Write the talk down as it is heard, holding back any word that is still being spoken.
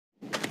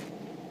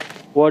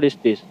What is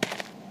this?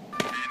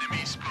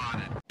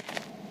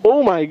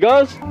 Oh my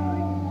gosh!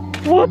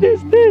 What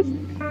is this?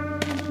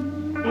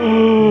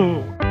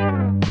 Oh!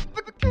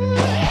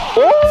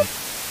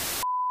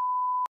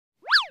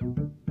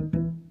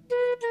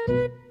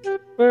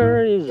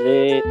 Where is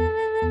it?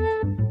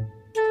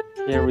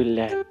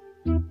 Fairyland.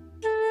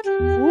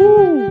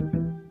 Ooh!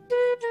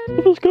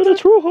 It was kinda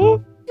true, huh?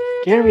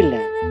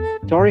 Fairyland.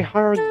 Story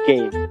horror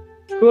game.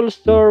 Cool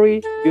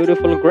story,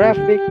 beautiful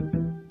graphic.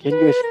 Can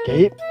you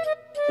escape?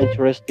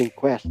 Interesting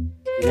quest.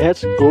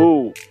 Let's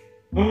go!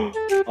 How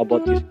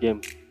about this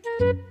game?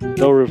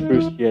 No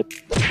reviews yet.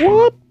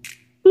 What?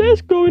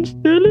 Let's go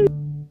install it.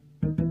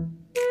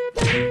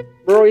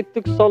 Bro, it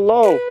took so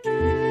long.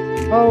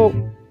 How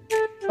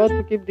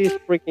to keep this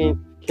freaking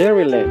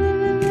Fairyland?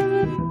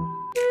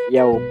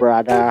 Yo,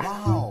 brother.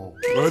 Wow.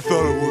 I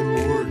thought it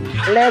wouldn't work.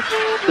 Let's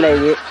play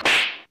it.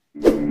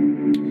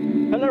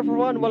 Hello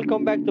everyone,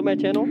 welcome back to my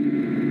channel.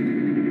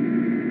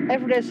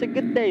 Every day is a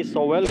good day,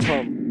 so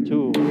welcome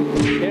to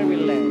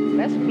Fairyland.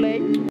 Let's play.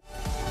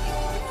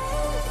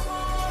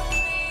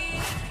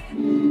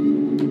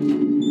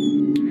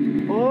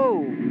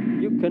 Oh,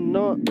 you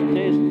cannot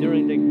chase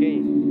during the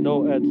game.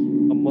 No ads. A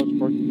must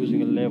for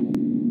using a level.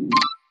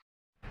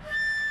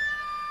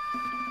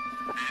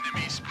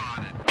 Enemy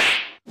spotted.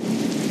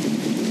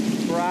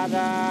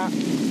 Brother,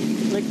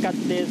 look at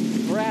this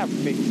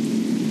graphic.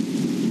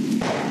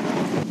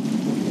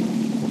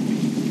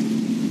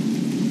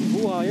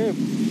 Who I am?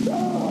 Too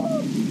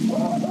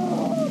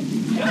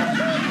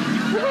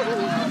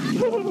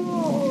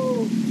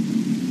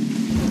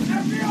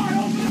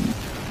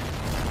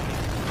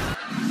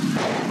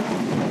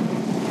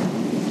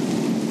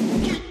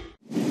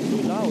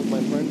loud,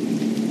 my friend.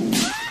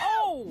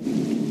 Oh!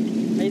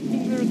 I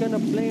think we're gonna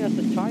play as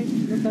a child.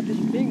 Look at this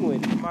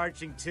penguin.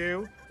 Marching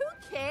to? Who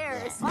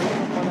cares?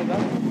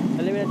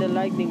 Eliminate the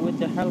lightning with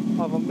the help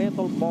of a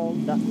metal ball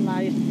that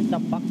lies in the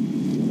box.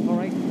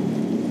 Alright.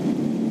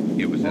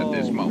 It was at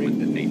this moment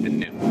that Nathan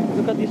knew.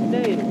 Look at this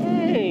nail.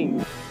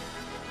 Dang!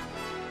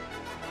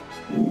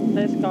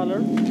 Nice color.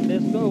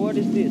 Let's go. What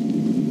is this?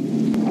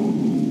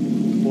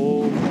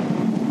 Oh.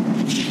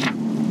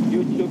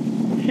 YouTube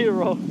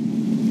hero.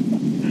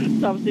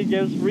 Something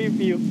games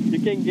review. You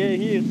can get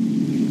here.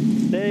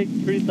 Take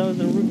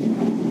 3,000 rupees.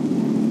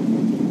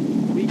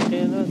 We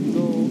cannot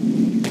go.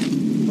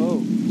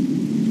 Oh.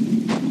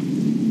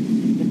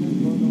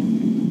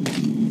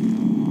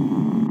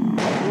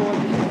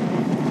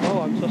 Oh,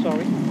 I'm so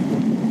sorry.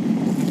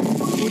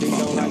 Putting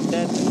down like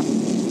that.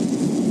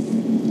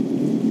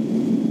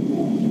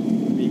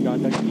 We got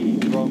the key,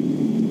 bro.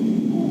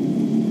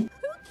 Who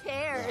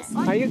cares?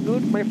 Are you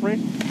good, my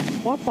friend?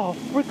 What the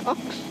frick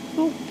ox?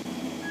 Oh.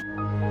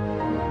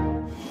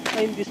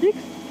 96?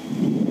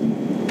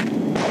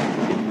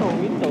 It's no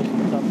Windows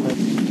stuff like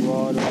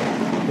water.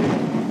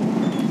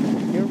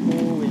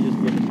 Careful, we just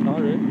get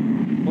started.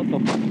 What the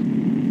fuck?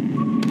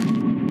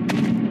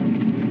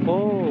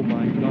 Oh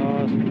my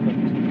gosh, look at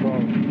this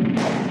frog.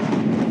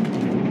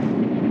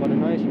 What a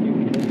nice view.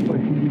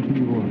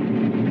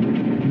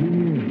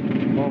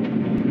 Oh my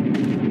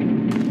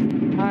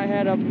god. I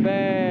had a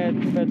bad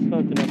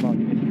something about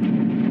this.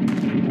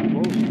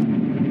 Oh.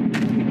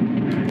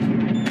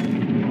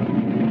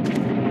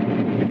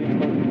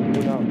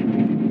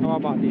 How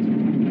about this?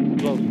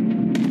 It's close.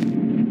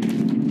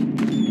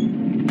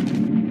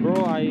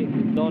 Bro, I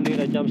don't need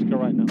a jump scare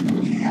right now.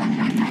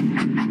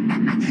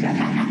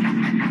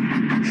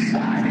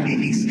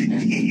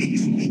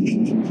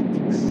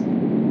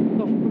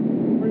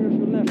 Where's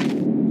the left?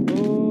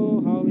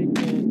 Oh, how we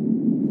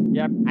can.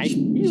 Yep, I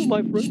heal,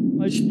 my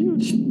friend. I heal.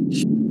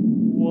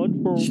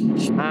 One for.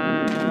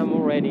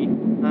 I'm ready.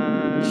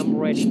 I'm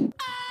ready.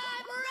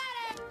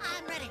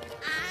 I'm ready.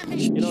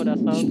 You know that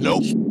sound?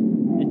 Nope.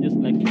 It's just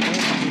like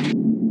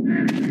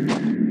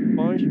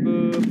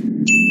SpongeBob.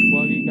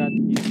 What we got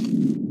here?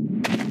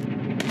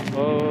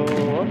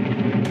 Oh.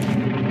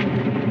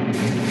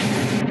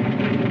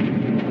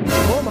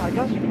 Oh my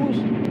gosh, who's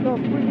the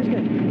freak is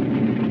that?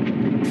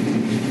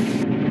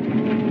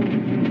 Oh,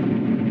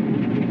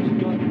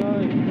 it's not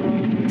nice, bro.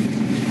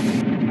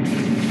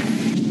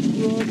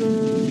 Brother.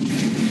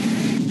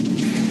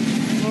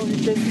 How you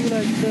can do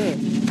like that?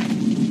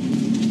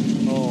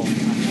 Oh, I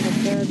have a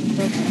bad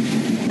stuff.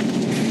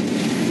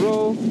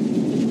 Bro,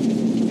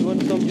 you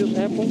want some juice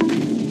apple?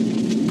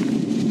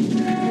 I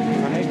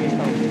hate it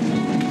now.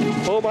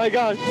 Oh my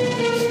gosh!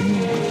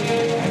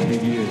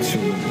 Беги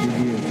отсюда,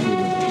 беги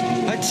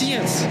отсюда.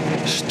 Отец,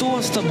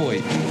 что с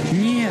тобой?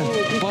 Нет,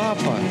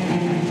 papa.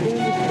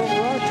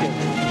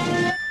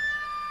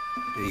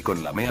 Y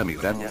con la mea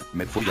migraña,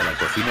 me fui a la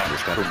cocina a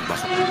buscar un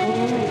vaso.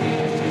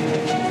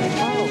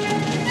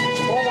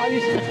 Oh, why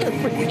is that?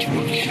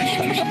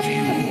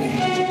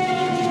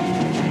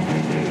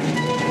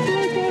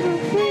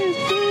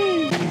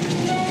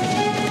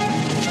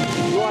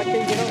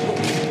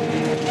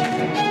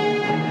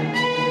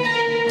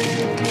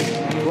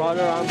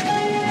 Brother, I'm.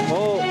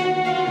 Oh.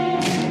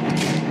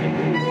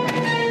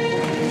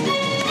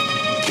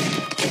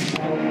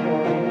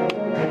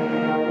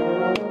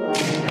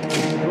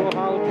 Bro,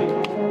 how to.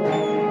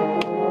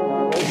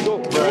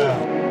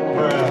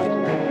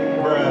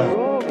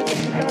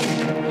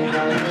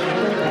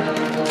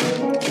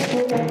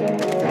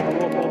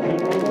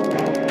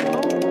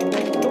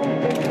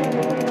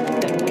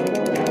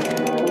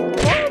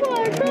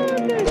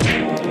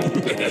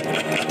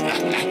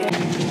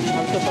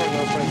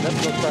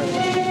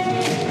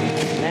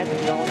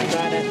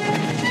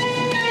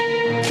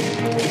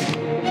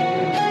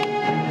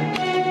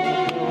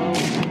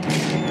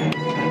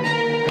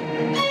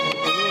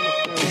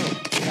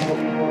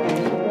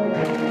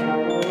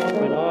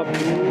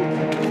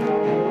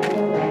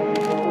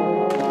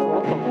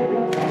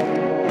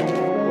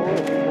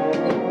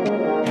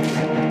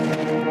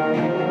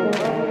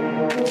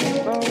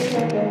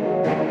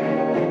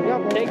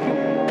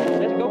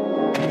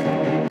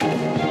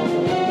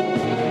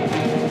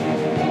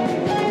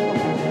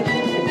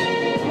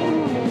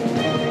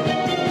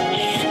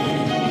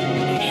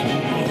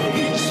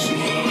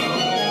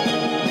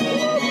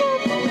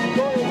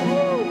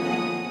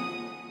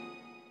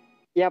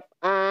 Yep,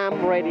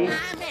 I'm ready.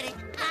 I'm ready.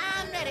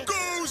 I'm ready.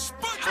 Go,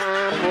 Spike!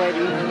 I'm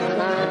ready.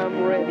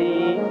 I'm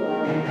ready.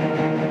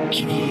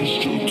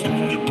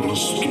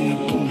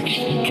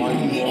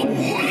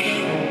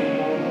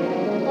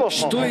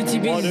 Что я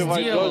тебе What have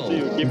I done сделал? to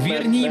you? Give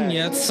Верни back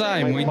мне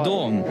отца и my мой father.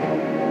 дом.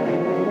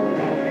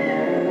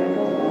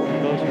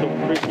 Goes the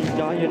freaking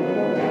giant.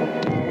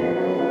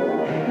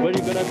 Where you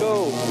gonna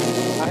go?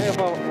 I have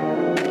a.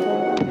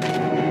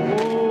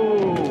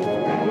 Whoa!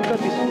 Look at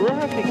this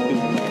graphic, dude.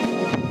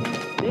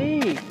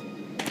 Hey,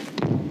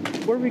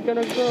 where we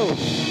gonna go?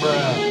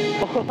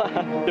 Bruh. Oh, I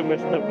have to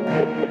mess up.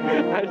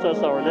 I'm so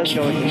sorry. Let's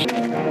go.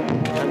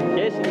 I'm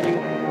chasing you.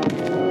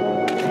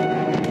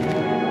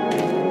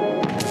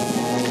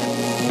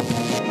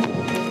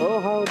 Oh,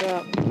 hold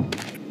up.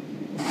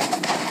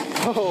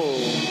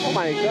 Oh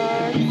my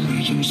god.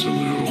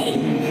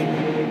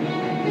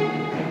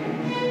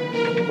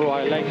 Bro,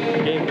 I like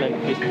a game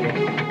like this.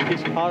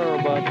 It's horror,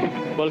 but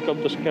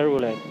welcome to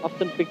Scaryland.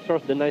 Often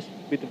pictures the nice,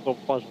 beautiful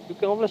puzzle. You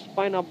can always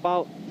find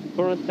about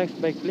current text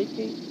by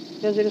clicking,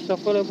 as it is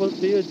available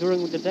to you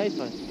during the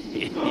daytime.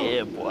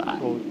 Yeah, boy.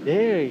 So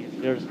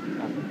there's a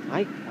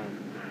nighttime.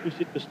 You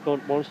see the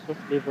stone monster,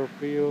 liver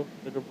for you.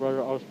 Little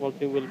brother, our small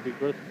team will be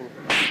grateful.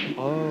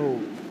 Oh,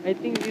 I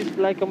think this is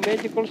like a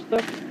magical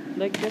stuff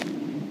like that.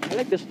 I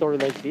like the story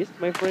like this,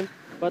 my friend.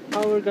 But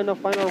how we're gonna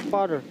find our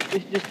father?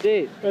 He's just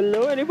dead.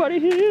 Hello, anybody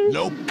here?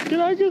 Nope.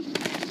 Can I just...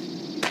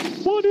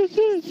 What is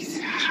this?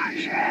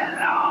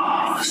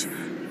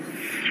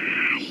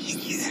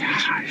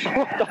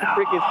 What the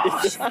frick is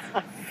this?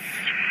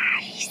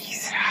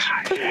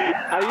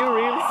 Are you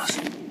real?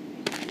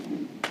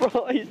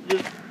 Bro, it's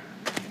just...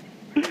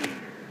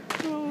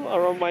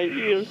 around my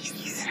ears.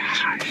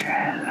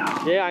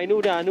 Yeah, I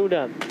knew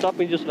that. Stop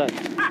me just like...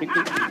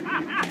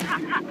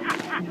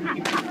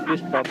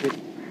 Please stop it.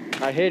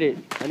 I hate it.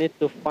 I need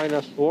to find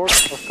a sword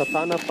or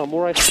katana,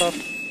 samurai stuff.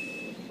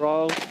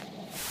 Bro,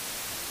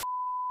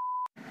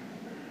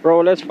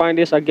 let's find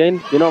this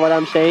again. You know what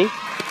I'm saying?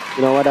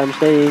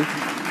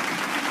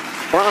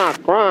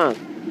 Crank.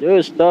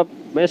 You stop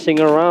messing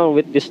around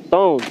with this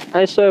stone.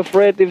 I'm so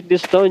afraid if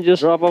this stone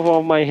just drop off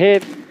of my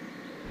head.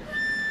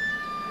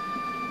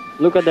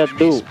 Look at that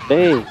dude.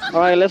 Dang.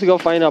 Alright, let's go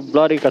find a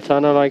bloody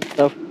katana like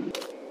stuff.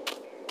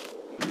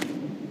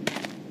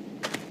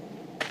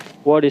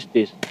 What is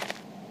this?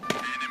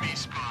 Enemy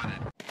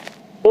spotted.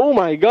 Oh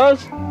my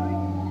gosh!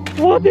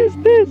 What is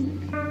this?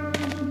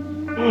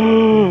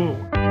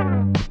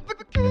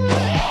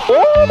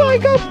 Oh my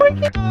god,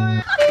 freaking! Get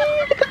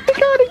the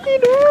freak out of here!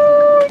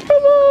 Oh,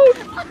 come on!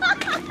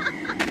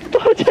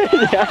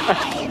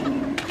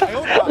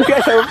 Oh, look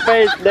at her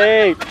face,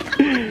 dang!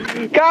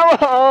 Come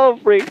on,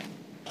 freak!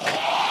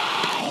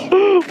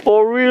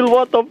 For real,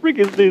 what the freak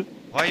is this?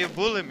 Why you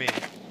bully me?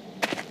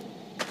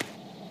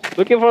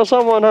 Looking for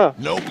someone, huh?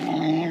 Nope.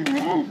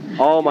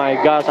 Oh my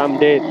gosh, I'm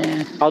dead.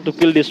 How to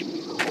kill this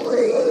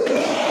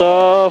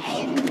stuff?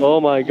 Oh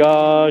my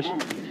gosh.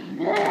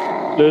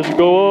 Let's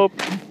go up.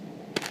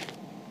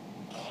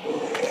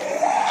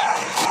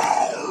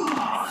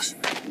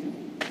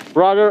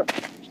 Brother,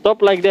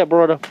 stop like that,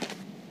 brother.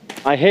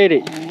 I hate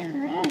it.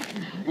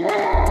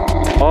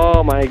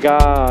 Oh my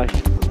gosh.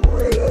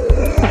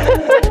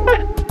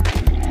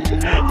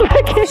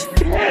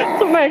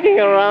 Smacking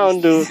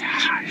around, dude.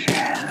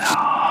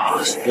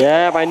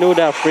 Yeah, I knew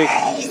that freak.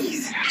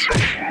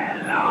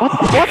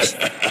 What?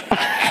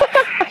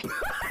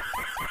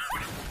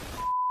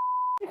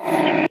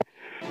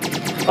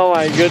 Oh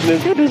my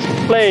goodness, look at this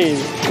plane.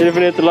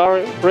 Infinite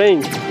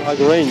range.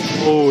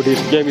 Oh,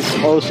 this game is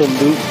awesome,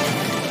 dude.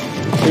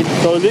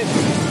 Install it.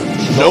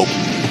 Nope.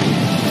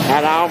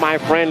 Hello, my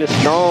friend.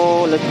 Let's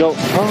go.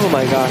 Oh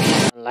my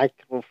gosh. Like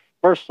a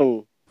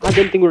person. I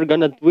don't think we're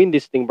gonna win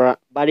this thing, bruh.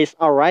 But it's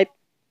alright.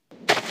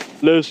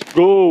 Let's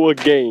go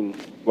again.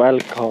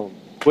 Welcome.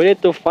 We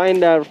need to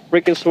find that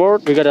freaking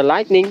sword. We got a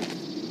lightning.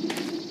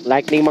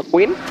 Lightning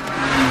McQueen.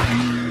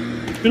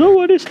 You know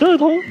what is that,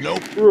 huh?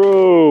 Nope.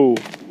 Bro,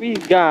 we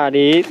got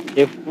it.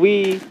 If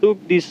we took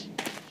this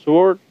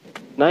sword,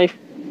 knife,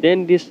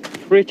 then this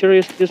creature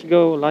is just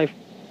go like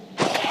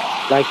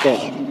that.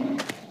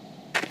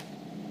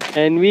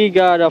 And we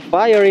got a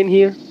fire in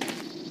here.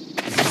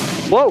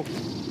 Whoa!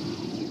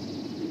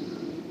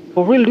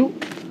 For real, dude?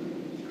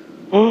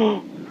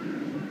 Oh,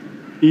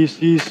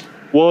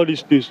 what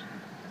is this?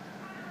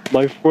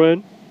 My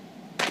friend?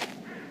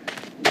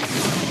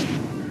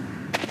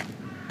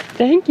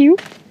 Thank you.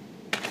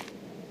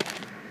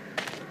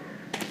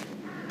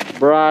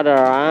 Brother,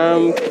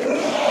 I'm...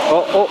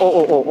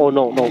 Oh,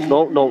 no.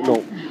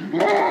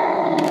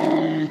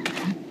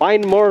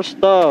 Find more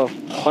stuff.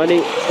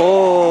 Finding...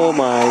 Oh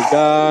my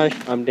gosh,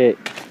 I'm dead.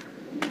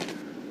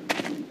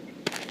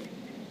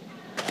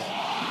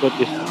 What is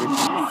this?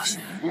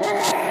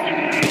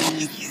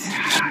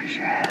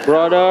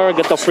 Brother,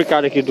 get the freak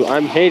out of here, dude.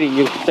 I'm hating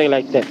you stay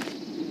like that.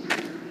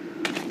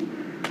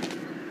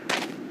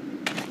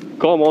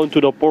 Come on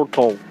to the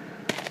portal.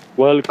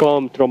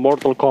 Welcome to the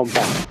Mortal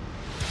Kombat.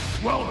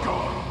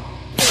 Welcome.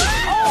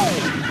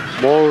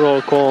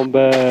 Mortal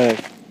Kombat.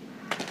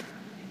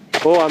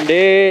 Oh, I'm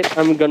dead.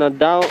 I'm gonna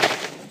down.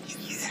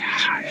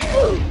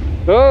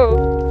 Oh,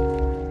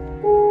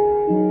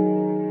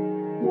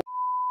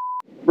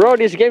 bro,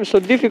 this game's so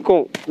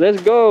difficult.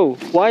 Let's go.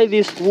 Why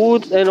this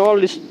woods and all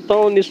this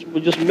stone is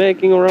just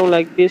making around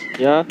like this?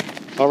 Yeah.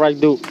 All right,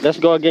 dude. Let's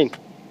go again.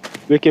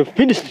 We can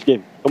finish this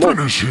game. Come on.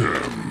 Finish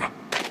him.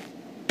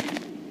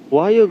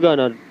 Why you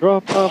gonna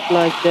drop off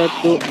like that,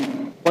 dude?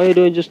 Why you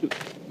don't just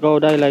go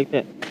die like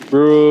that?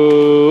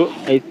 Bro,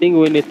 I think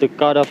we need to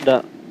cut off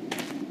that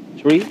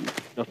tree.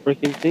 The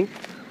freaking thing.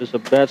 There's a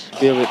bad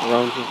spirit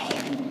around here.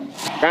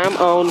 Come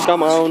on,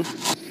 come on.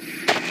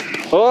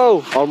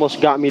 Oh, almost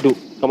got me, dude.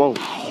 Come on.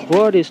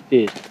 What is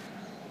this?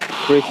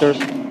 Creatures.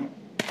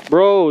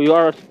 Bro, you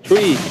are a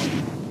tree.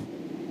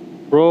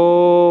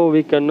 Bro,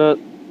 we cannot.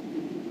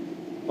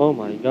 Oh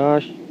my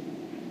gosh.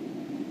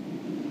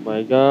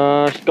 My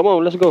gosh. Come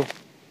on, let's go.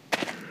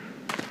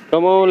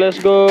 Come on, let's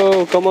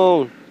go. Come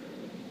on.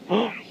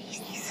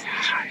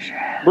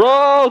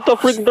 Bro, the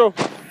freak, bro.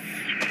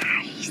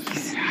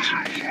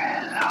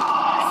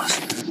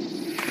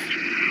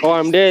 Oh,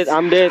 I'm dead.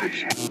 I'm dead.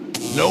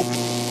 Nope.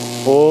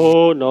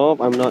 Oh, no,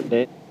 I'm not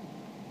dead.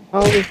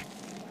 How is...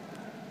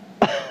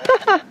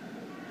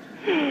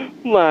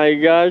 My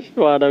gosh,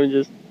 what I'm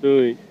just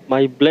doing.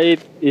 My blade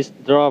is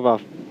drop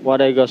off.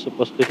 What I got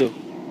supposed to do?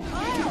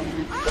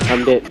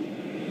 I'm dead.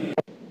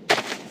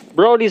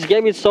 Bro, this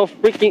game is so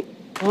freaking...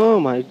 Oh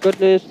my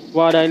goodness.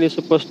 What I need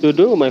supposed to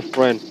do, my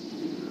friend?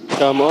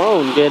 Come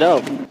on, get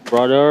up.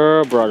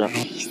 Brother, brother.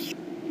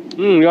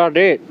 You are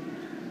dead.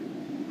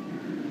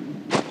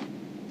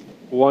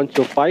 1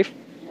 to 5.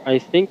 I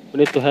think we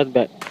need to head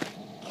back.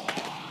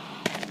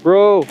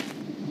 Bro.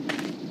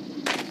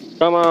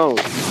 Come on.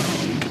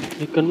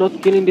 We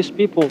cannot killing these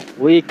people.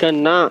 We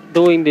cannot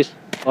doing this.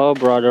 Oh,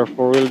 brother,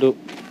 for real, do.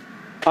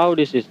 How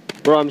this is?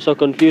 Bro, I'm so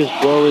confused.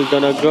 Where we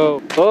gonna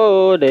go?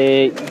 Oh,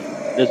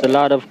 there's a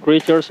lot of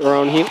creatures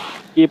around here.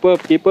 Keep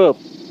up, keep up.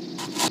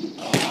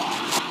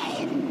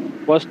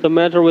 What's the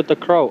matter with the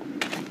crow?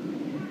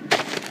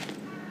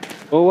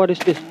 Oh, what is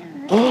this?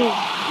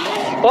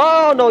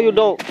 Oh, no, you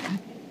don't.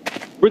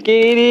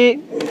 Freaking idiot.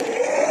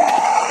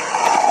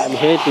 I'm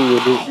hating you,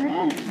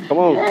 dude. Come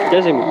on,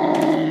 chasing me.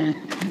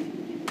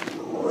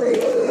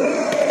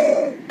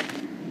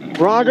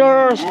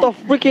 Brother, stop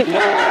freaking.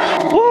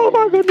 Oh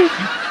my goodness.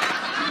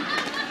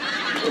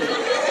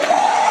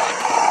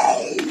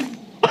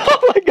 Oh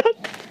my god.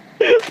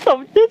 Stop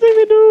chasing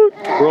me, dude.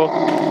 Bro,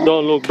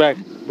 don't look back,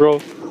 bro.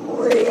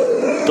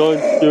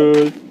 Don't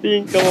you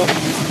think, come on.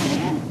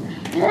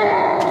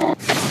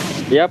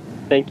 Yep,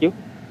 thank you.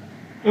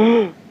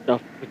 The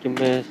freaking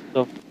mess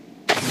of.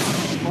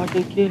 Oh, I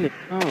can kill it.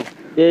 Oh,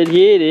 they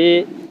hit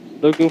it.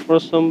 Looking for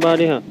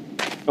somebody, huh?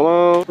 Come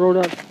on, throw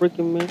that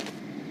freaking man.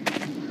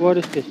 What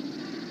is this?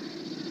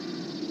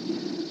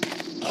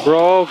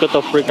 Bro, get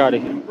the freak out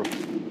of here, bro.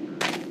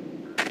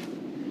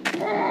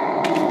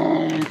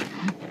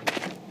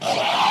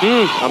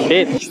 I'm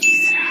dead.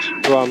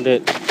 Bro, I'm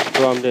dead.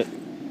 Bro, I'm dead.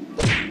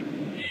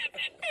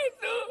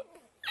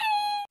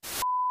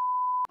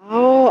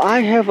 Oh,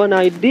 I have an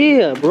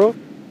idea, bro.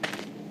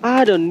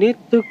 I don't need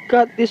to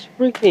cut this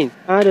freaking.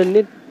 I don't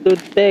need to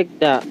take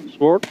that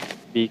sword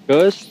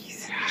because.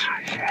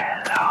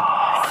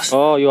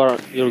 Oh, you're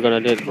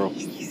gonna dead, bro.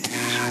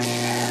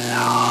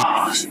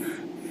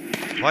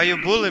 Why you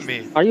bully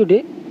me? Are you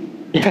dead?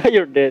 Yeah,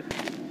 you're dead.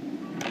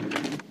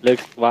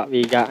 Look what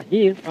we got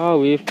here. Oh,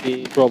 we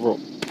bro.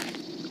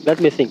 Let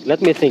me think.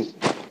 Let me think.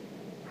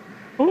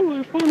 Oh,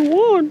 I found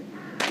one.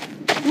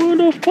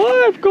 1 of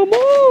 5. Come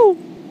on.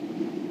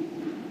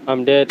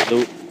 I'm dead,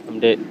 dude.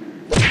 I'm dead.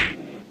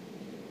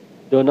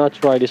 Do not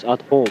try this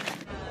at home.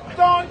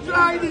 Don't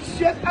try this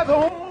shit at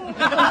home.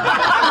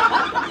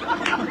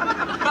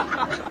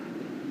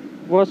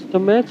 What's the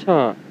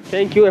matter?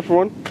 Thank you,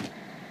 everyone.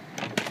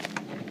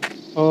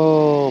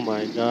 Oh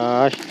my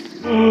gosh.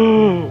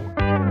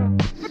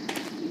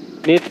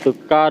 Need to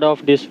cut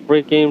off this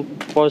freaking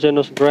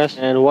poisonous grass.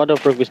 And what the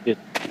frick is this?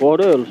 What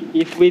else?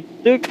 If we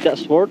took that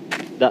sword,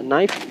 that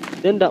knife,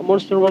 then that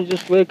monster will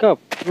just wake up.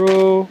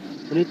 Bro,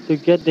 we need to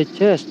get the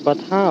chest, but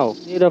how?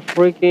 Need a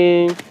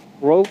freaking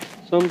rope,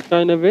 some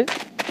kind of it.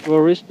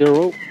 Where is the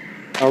rope?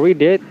 Are we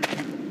dead?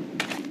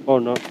 Oh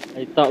no,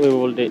 I thought we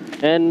were dead.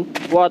 And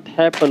what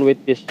happened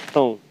with this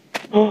stone?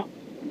 Oh,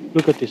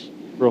 look at this,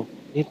 bro.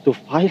 Need to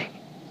fight.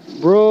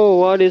 Bro,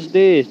 what is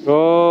this?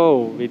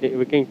 Bro, we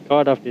can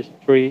cut off this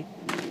tree.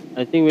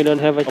 I think we don't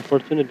have an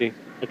opportunity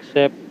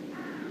except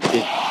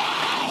this.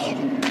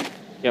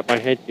 Yep, I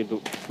hate you,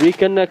 dude. We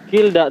cannot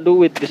kill that dude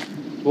with this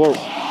sword.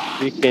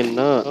 We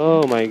cannot.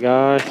 Oh my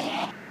gosh.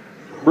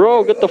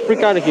 Bro, get the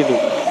freak out of here, dude.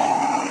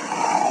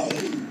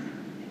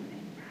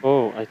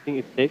 Oh, I think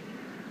it's safe.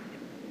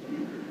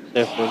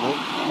 Safe for now.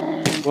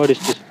 What is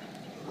this?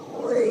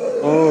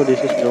 Oh, this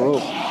is the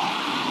rope.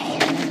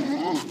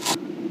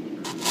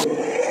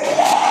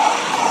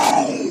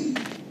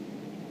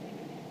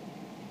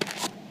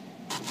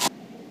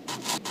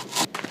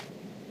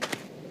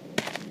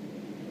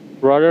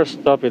 Brother,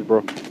 stop it,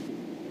 bro.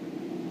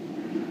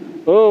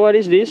 Oh, what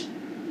is this?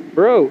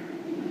 Bro.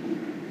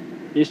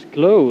 It's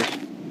closed.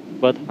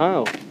 But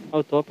how?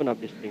 How to open up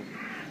this thing?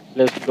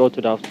 Let's go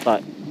to the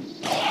outside.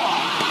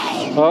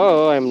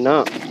 Oh, I'm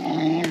not.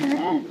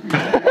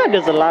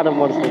 There's a lot of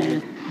monsters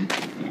here.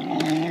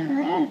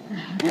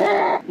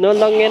 Not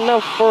long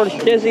enough for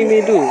chasing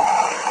me, dude.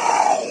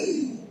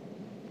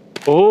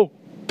 Oh!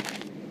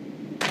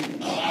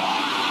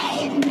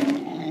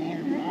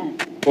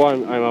 Oh,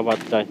 I'm about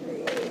to die.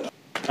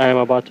 I am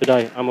about to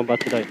die. I'm about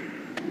to die.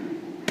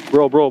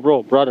 Bro,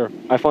 brother.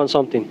 I found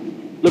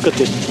something. Look at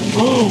this.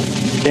 Oh!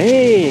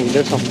 Dang!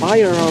 There's a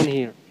fire around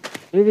here.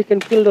 Maybe we can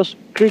kill those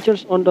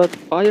creatures on the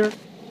fire.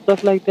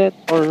 Stuff like that.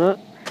 Or not.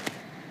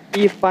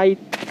 If I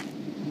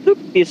took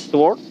this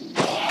sword.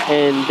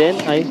 And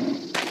then I...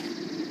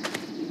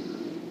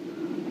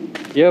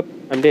 Yep,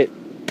 I'm dead.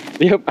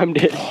 Yep, I'm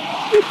dead.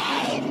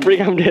 Freak,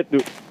 I'm dead,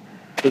 dude.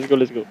 Let's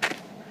go.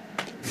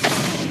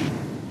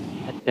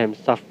 That damn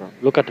sufferer.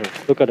 Look at her.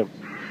 Look at him.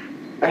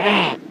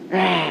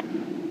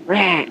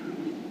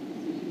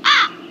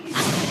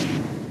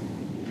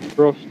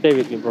 Bro, stay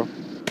with me, bro.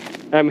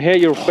 I'm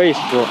hitting your face,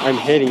 bro. I'm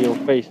hitting your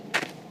face.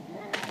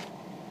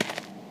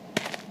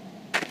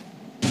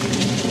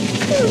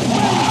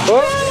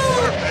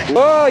 Oh,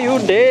 oh, you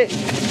dead.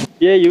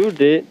 Yeah, you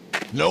dead.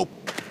 Nope.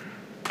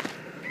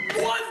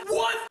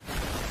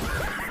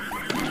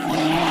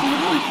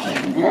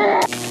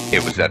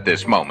 It was at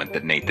this moment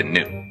that Nathan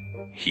knew.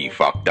 He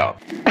fucked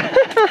up.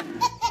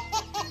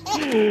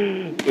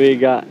 We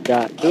got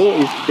that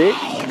dude is dead.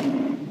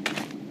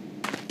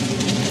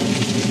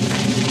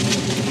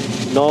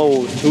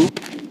 No, two.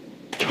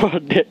 You're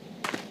dead.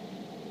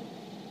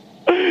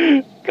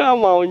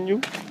 Come on,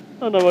 you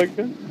son of a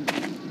gun.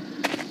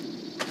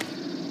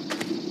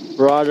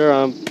 Brother,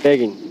 I'm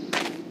begging.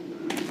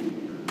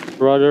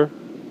 Brother,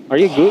 are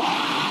you good?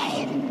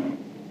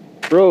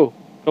 Bro,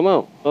 come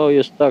on. Oh,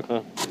 you're stuck,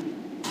 huh?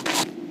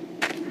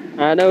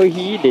 I know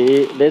he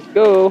did. Let's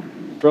go.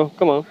 Bro,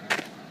 come on.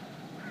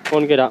 Come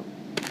on, get out.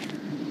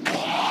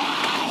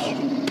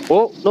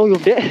 Oh, no, you're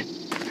dead.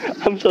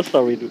 I'm so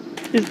sorry, dude.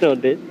 He's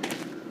not dead.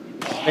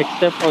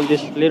 Except on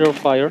this little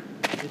fire.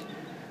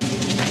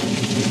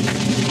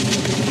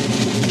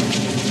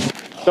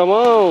 Come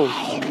on.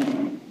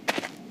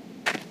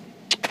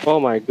 Oh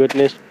my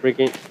goodness,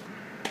 freaking.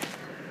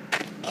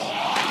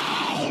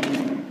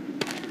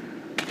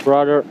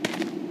 Brother.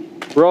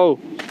 Bro,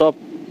 stop.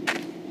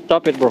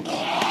 Stop it, bro.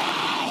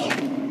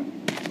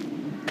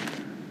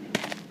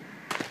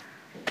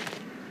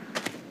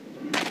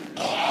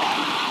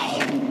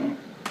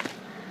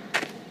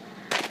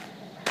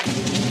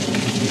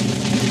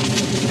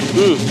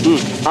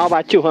 How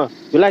about you, huh?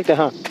 You like that,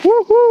 huh?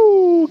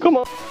 Woohoo! Come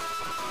on.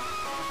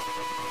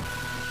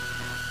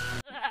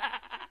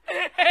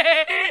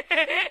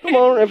 Come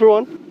on,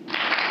 everyone.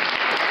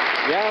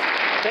 Yeah,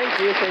 thank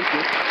you.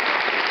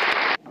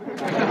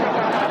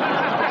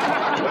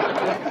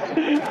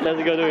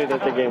 Let's go do it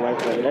again, my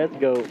friend. Let's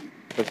go.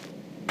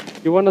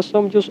 You want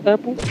some juice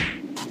apple?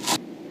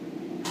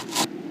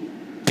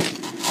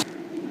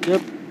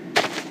 Yep.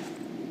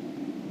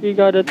 We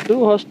got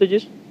 2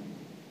 hostages.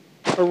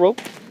 A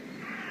rope.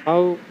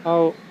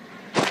 How?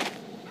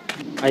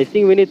 I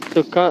think we need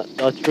to cut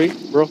a tree,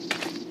 bro.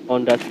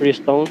 On that 3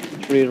 stone,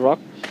 3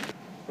 rocks.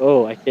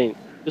 Oh, I can't.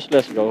 Just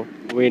let's go.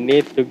 We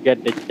need to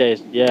get the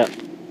chase. Yeah.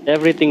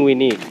 Everything we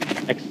need.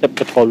 Except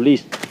the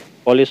police.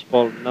 Police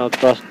will now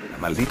trust me.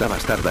 Maldita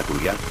bastarda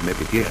culia, me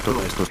pitié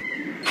todo esto.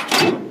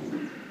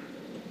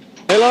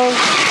 Hello?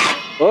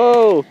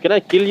 Oh, can I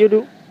kill you,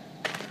 dude?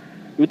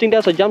 You think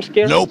that's a jump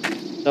scare? Nope.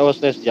 That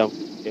was nice jump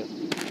scare.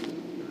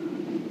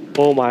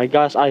 Oh my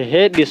gosh, I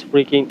hate this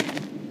freaking...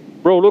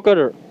 Bro, look at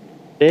her.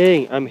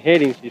 Dang, I'm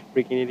hating this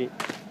freaking idiot.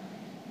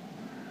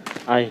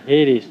 I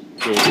hate this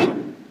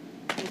game.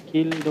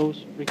 Kill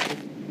those freaking...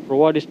 Bro,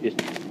 what is this?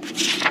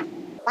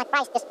 What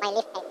price does my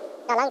life pay?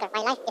 No longer,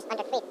 my life is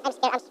under threat. I'm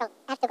scared, I'm strong.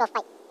 I have to go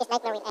fight. This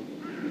nightmare will end.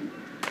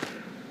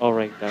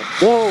 Alright, guys.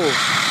 Whoa!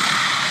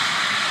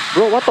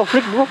 Bro, what the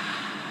frick, bro?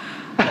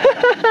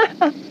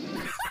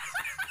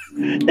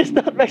 It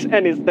not makes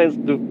any sense,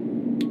 dude.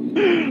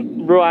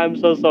 Bro, I'm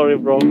so sorry,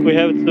 bro. We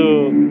have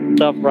to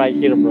stop right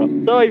here, bro.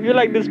 So if you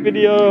like this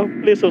video,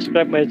 please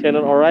subscribe my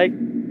channel, alright?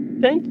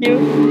 Thank you.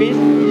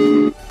 Peace.